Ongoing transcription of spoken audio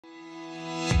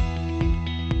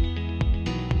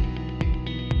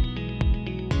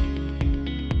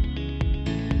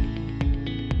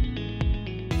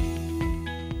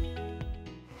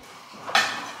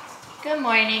Good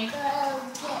morning.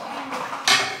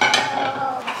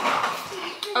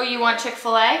 Oh, you want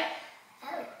Chick-fil-A?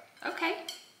 Okay.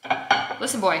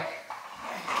 Listen, boy.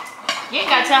 You ain't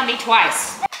gotta tell me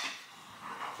twice.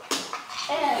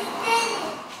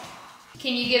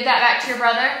 Can you give that back to your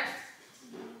brother?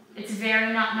 It's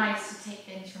very not nice to take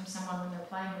things from someone when they're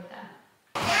playing with them.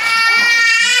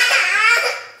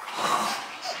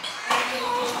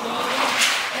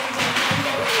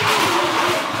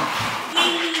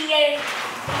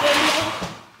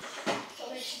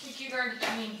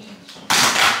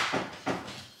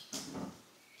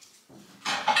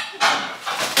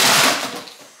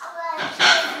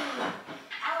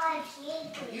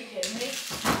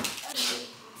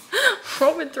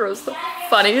 Roman throws the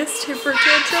funniest temper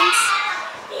tantrums.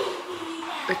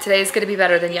 But today's gonna be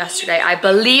better than yesterday. I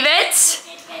believe it.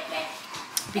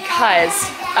 Because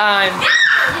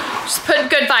just putting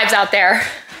good vibes out there.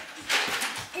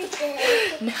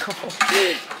 No.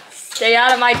 Stay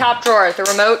out of my top drawer. The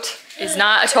remote is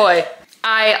not a toy.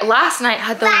 I last night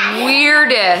had the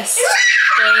weirdest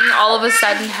thing all of a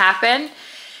sudden happen.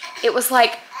 It was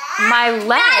like my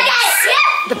legs,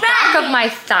 the back of my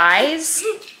thighs,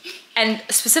 and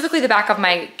specifically the back of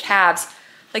my calves,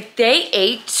 like they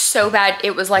ached so bad.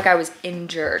 It was like I was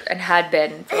injured and had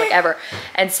been for like ever.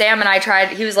 And Sam and I tried,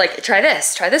 he was like, try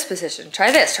this position,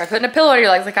 try this, try putting a pillow on your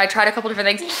legs. Like I tried a couple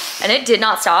different things and it did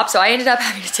not stop. So I ended up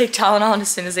having to take Tylenol, and as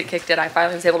soon as it kicked in, I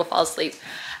finally was able to fall asleep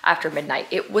after midnight.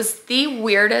 It was the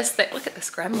weirdest thing. Look at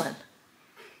this gremlin.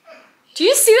 Do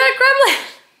you see that gremlin?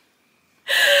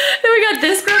 Then we got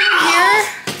this gremlin here.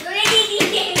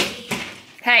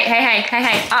 Hey.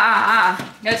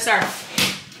 No, sir.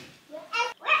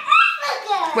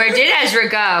 Where did Ezra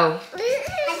go?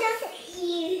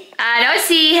 I don't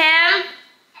see him.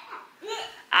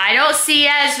 I don't see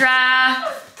Ezra.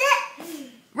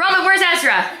 Roman, where's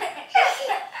Ezra?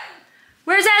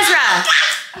 Where's Ezra?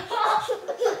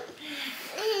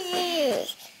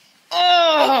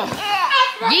 Oh.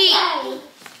 Yeet.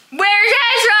 Where's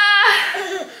Ezra?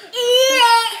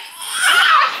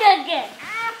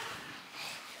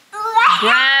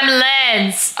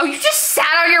 Gremlins. Oh, you just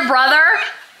sat on your brother?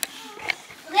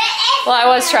 Well, I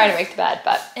was trying to make the bed,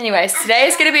 but anyways, today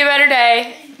is gonna be a better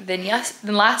day than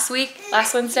last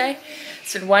Wednesday.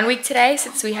 It's been 1 week today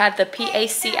since we had the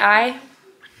PACI.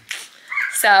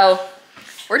 So,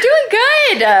 we're doing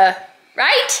good,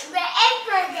 right?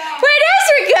 Where'd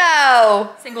Ezra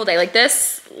go? Single day, like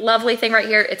this lovely thing right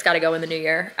here, it's gotta go in the new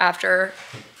year after,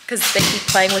 because they keep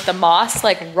playing with the moss,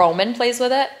 like Roman plays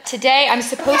with it. Today, I'm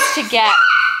supposed to get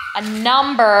a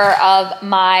number of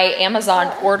my Amazon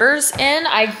orders in.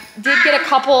 I did get a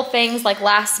couple things like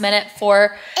last minute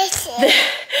for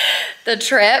the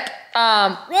trip.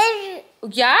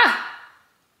 Yeah.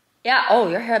 Oh,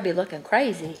 your hair be looking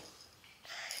crazy.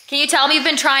 Can you tell me you've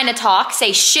been trying to talk?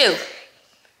 Say shoe.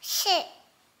 Shoe.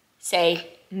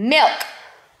 Say milk.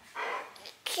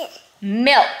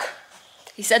 Milk.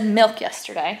 He said milk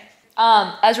yesterday.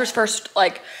 Ezra's first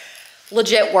like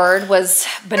legit word was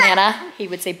banana. He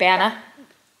would say banana.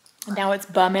 And now it's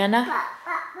banana.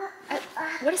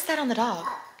 What is that on the dog?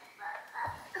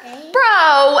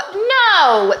 Bro,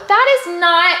 no, that is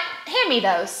not, hand me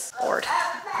those. Lord,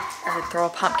 I would throw a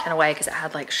pumpkin away because it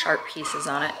had like sharp pieces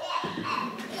on it.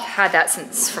 Had that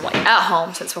since from like at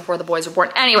home, since before the boys were born.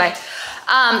 Anyway,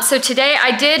 so today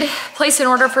I did place an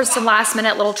order for some last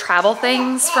minute little travel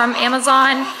things from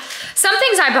Amazon. Some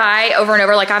things I buy over and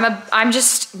over, like I'm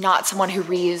just not someone who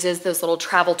reuses those little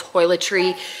travel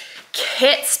toiletry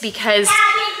kits because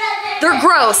they're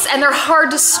gross and they're hard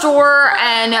to store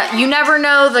and you never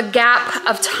know the gap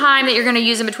of time that you're gonna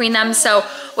use in between them. So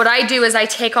what I do is I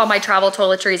take all my travel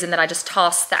toiletries and then I just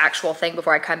toss the actual thing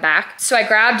before I come back. So I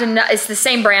grabbed, it's the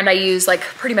same brand I use like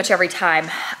pretty much every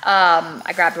time.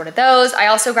 I grabbed one of those. I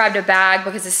also grabbed a bag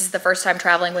because this is the first time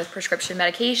traveling with prescription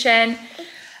medication.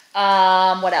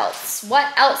 What else?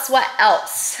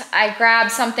 I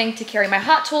grabbed something to carry my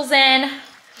hot tools in.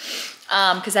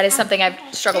 Because that is something I've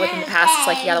struggled with in the past. It's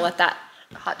like you gotta let that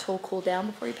hot tool cool down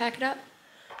before you pack it up.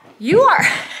 You are.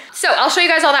 So I'll show you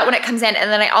guys all that when it comes in. And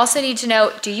then I also need to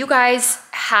know, do you guys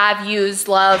have used,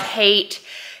 love, hate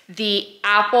the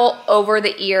Apple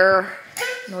over-the-ear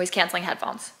noise canceling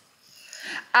headphones?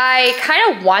 I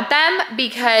kind of want them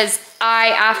because I,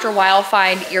 after a while,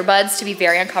 find earbuds to be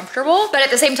very uncomfortable. But at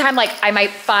the same time, like I might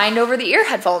find over-the-ear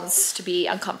headphones to be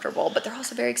uncomfortable, but they're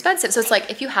also very expensive. So it's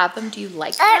like, if you have them, do you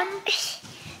like them?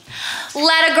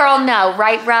 Let a girl know,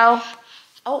 right, Ro?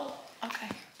 Oh, okay.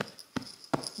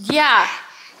 Yeah.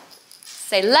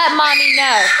 Say, let mommy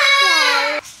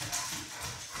know.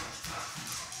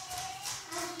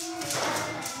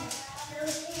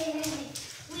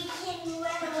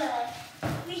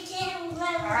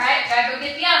 gotta go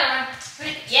get the other one.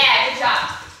 Yeah, good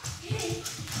job.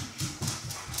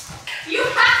 You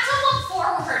have to look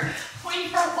forward when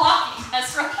you're walking,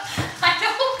 Ezra. I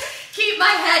don't keep my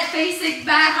head facing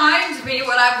behind me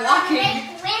when I'm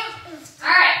walking. All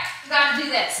right, we gotta do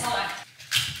this. Hold on.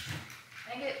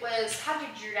 I think it was, how did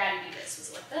your daddy do this? Was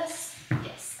it like this?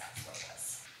 Yes, that's what it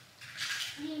was.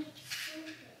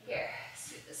 Here, let's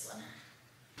do this one.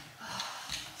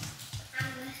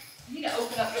 You need to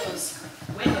open up those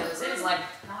windows. It is like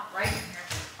not right in here.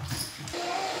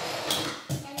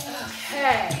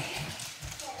 Okay.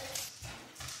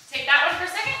 Take that one for a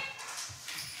second.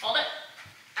 Hold it.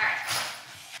 All right.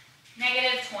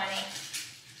 -20.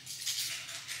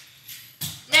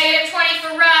 -20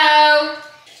 for row.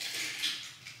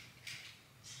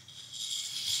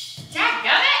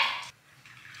 Dadgummit.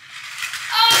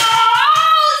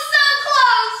 Oh, so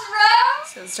close, row.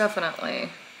 So it's definitely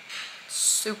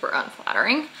super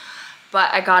unflattering,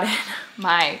 but I got in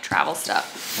my travel stuff.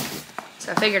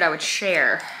 So I figured I would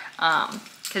share,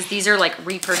 because these are like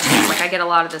repurchased. Like I get a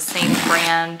lot of the same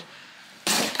brand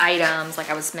items like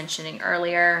I was mentioning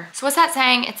earlier. So what's that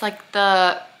saying? It's like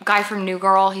the guy from New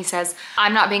Girl. He says,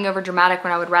 I'm not being over dramatic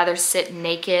when I would rather sit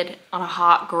naked on a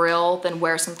hot grill than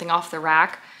wear something off the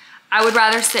rack. I would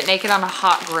rather sit naked on a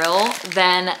hot grill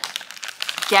than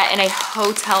get in a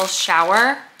hotel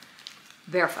shower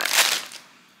barefoot.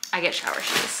 I get shower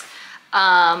shoes.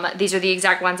 These are the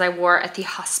exact ones I wore at the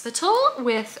hospital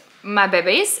with my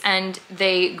babies, and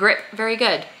they grip very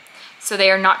good. So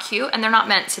they are not cute and they're not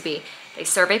meant to be. They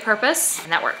serve a purpose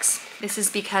and that works. This is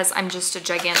because I'm just a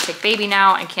gigantic baby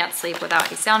now and can't sleep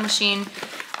without a sound machine.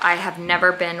 I have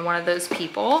never been one of those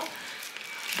people,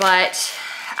 but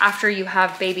after you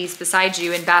have babies beside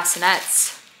you in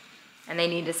bassinets and they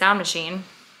need a sound machine,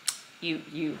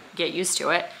 you get used to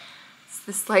it. It's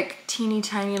this like teeny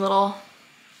tiny little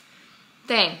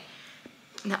thing.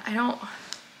 No, I don't,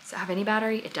 does it have any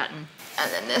battery? It doesn't.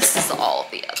 And then this is all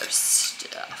the other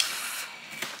stuff.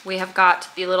 We have got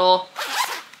the little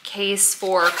case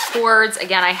for cords.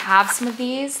 Again, I have some of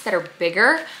these that are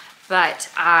bigger, but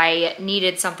I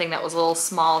needed something that was a little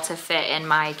small to fit in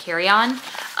my carry-on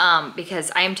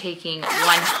because I am taking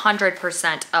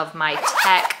 100% of my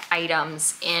tech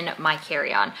items in my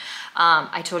carry-on.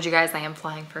 I told you guys I am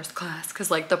flying first class because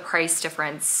like the price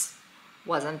difference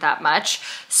wasn't that much.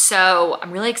 So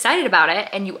I'm really excited about it.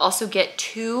 And you also get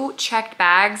 2 checked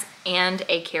bags and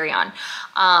a carry-on,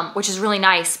 which is really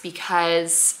nice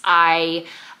because I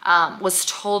was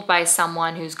told by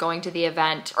someone who's going to the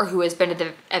event or who has been to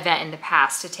the event in the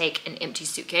past to take an empty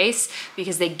suitcase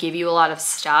because they give you a lot of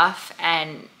stuff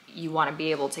and you want to be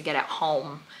able to get it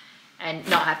home and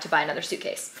not have to buy another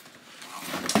suitcase.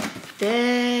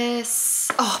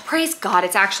 This, oh, praise God,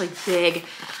 it's actually big.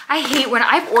 I hate when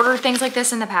I've ordered things like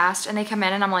this in the past and they come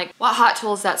in and I'm like, what hot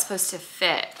tool is that supposed to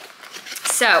fit?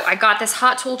 So I got this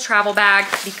hot tool travel bag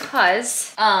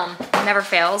because it never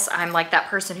fails. I'm like that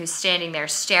person who's standing there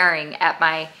staring at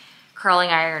my curling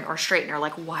iron or straightener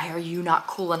like, why are you not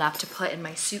cool enough to put in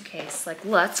my suitcase? Like,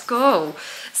 let's go.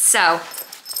 So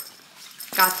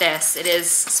got this. It is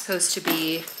supposed to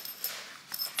be,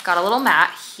 got a little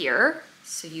mat here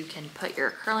so you can put your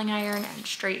curling iron and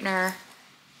straightener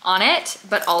on it,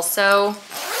 but also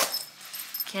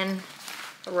can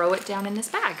throw it down in this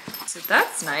bag. So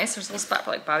that's nice. There's a little spot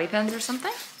for like bobby pins or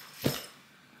something.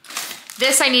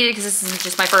 This I needed because this is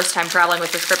just my first time traveling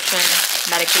with prescription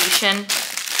medication.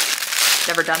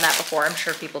 Never done that before. I'm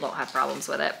sure people don't have problems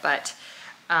with it, but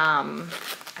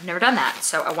I've never done that.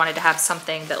 So I wanted to have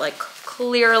something that like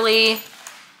clearly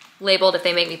labeled if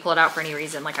they make me pull it out for any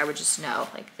reason, like I would just know,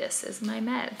 like this is my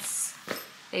meds.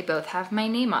 They both have my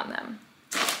name on them.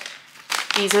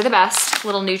 These are the best,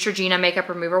 little Neutrogena makeup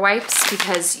remover wipes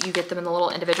because you get them in the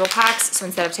little individual packs. So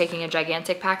instead of taking a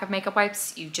gigantic pack of makeup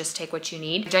wipes, you just take what you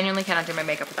need. I genuinely cannot do my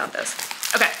makeup without this.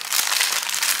 Okay,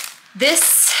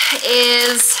 this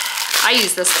is, I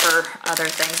use this for other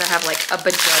things. I have like a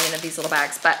bajillion of these little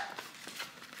bags, but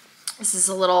this is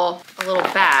a little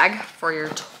bag for your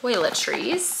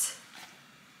toiletries.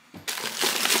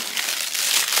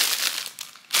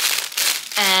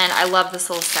 And I love this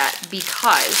little set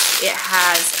because it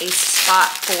has a spot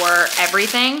for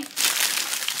everything.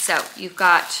 So you've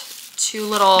got 2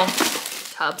 little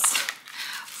tubs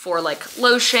for like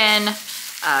lotion,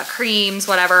 creams,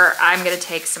 whatever. I'm gonna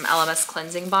take some LMS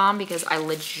cleansing balm because I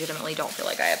legitimately don't feel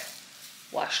like I have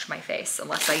washed my face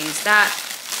unless I use that.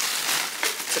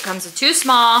 So it comes with 2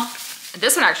 small. And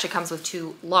this one actually comes with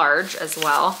 2 large as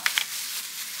well.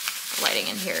 The lighting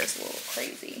in here is a little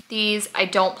crazy. These, I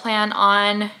don't plan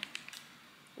on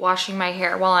washing my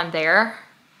hair while I'm there,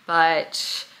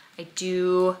 but I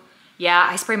do Yeah,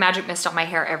 I spray magic mist on my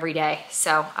hair every day,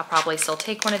 so I'll probably still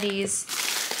take one of these.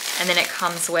 And then it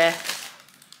comes with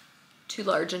 2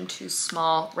 large and 2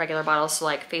 small regular bottles, so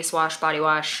like face wash, body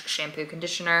wash, shampoo,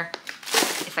 conditioner,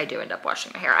 if I do end up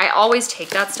washing my hair. I always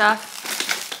take that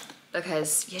stuff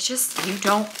because you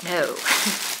don't know.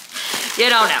 You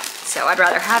don't know. So I'd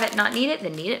rather have it, not need it,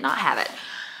 than need it, not have it.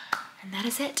 And that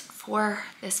is it for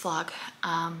this vlog.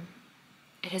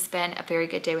 It has been a very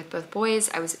good day with both boys.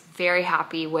 I was very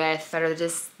happy with better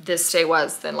this day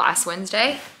was than last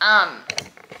Wednesday.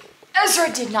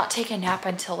 Ezra did not take a nap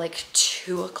until like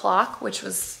 2 o'clock, which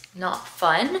was not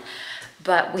fun,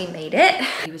 but we made it.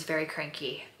 He was very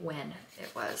cranky when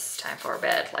it was time for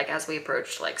bed. Like as we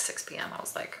approached like 6 p.m., I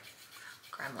was like,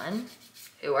 Gremlin,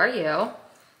 who are you?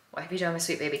 What have you done, my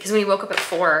sweet baby? Because when he woke up at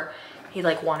 4, he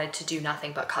like wanted to do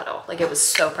nothing but cuddle. Like it was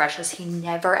so precious. He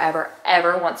never, ever,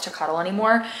 ever wants to cuddle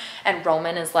anymore. And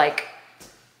Roman is like,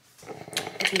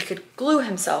 if he could glue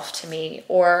himself to me,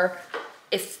 or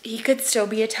if he could still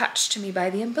be attached to me by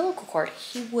the umbilical cord,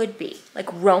 he would be. Like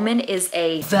Roman is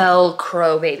a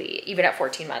Velcro baby, even at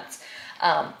 14 months.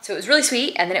 So it was really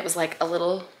sweet. And then it was like a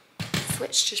little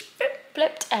switch just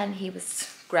flipped and he was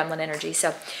gremlin energy.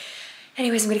 So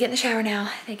anyways, I'm gonna get in the shower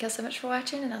now. Thank you all so much for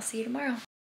watching and I'll see you tomorrow.